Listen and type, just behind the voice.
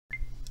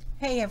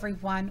Hey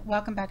everyone,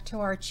 welcome back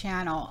to our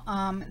channel.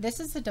 This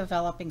is a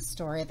developing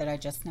story that I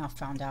just now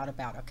found out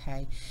about,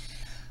 okay?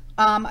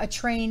 A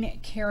train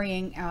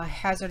carrying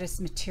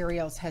hazardous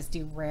materials has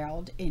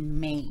derailed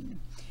in Maine.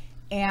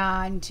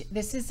 And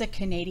this is a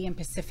Canadian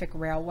Pacific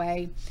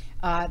Railway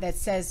that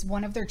says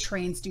one of their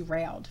trains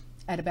derailed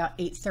at about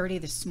 8:30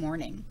 this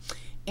morning.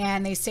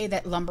 And they say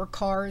that lumber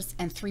cars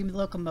and three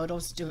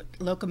locomotives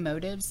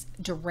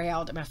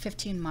derailed about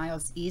 15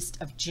 miles east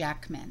of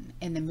Jackman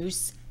in the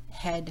Moose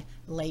Head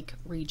Lake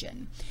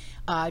region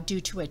due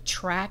to a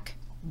track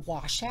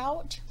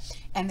washout,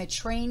 and the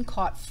train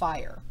caught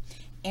fire.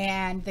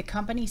 And the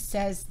company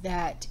says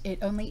that it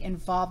only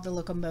involved the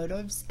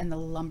locomotives and the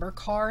lumber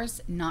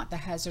cars, not the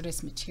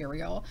hazardous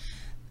material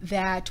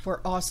that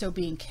were also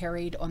being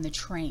carried on the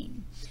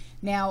train.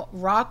 Now,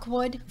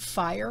 Rockwood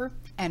Fire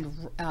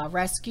and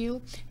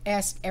Rescue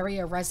asked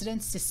area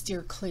residents to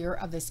steer clear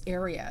of this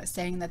area,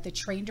 saying that the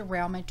train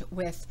derailment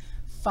with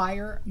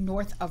fire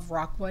north of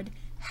Rockwood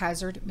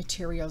hazard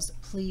materials,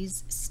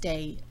 please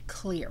stay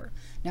clear.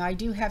 Now I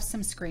do have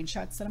some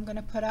screenshots that I'm going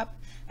to put up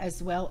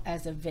as well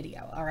as a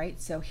video. All right,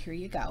 so here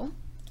you go.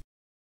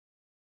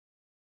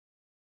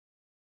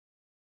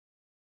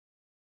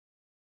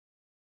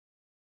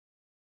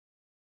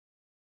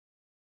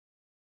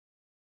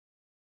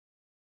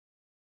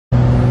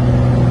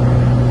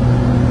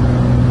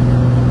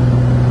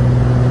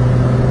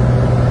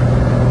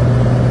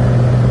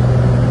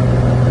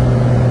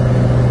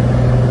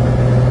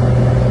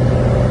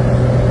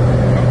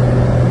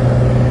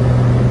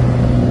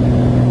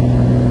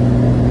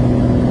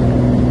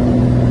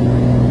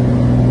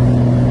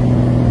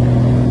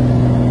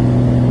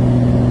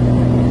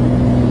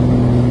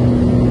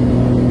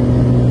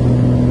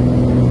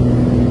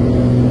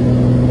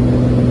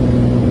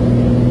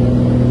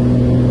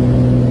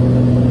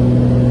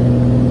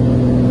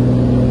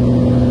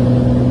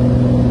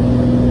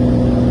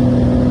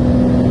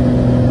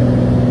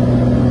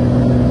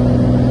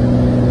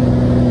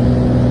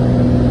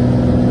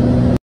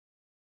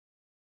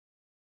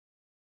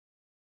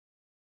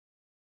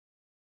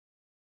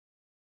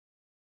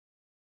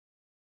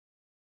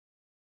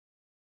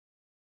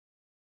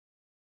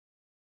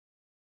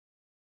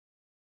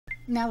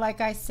 Now, like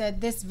I said,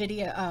 this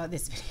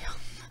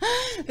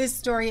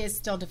story is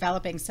still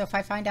developing. So if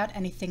I find out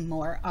anything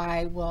more,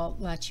 I will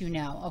let you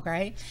know.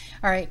 Okay.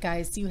 All right,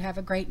 guys, you have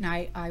a great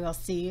night. I will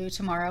see you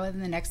tomorrow in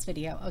the next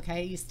video.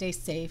 Okay. You stay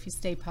safe, you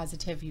stay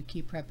positive, you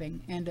keep prepping.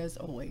 And as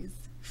always,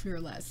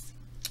 fearless.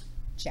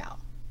 Ciao.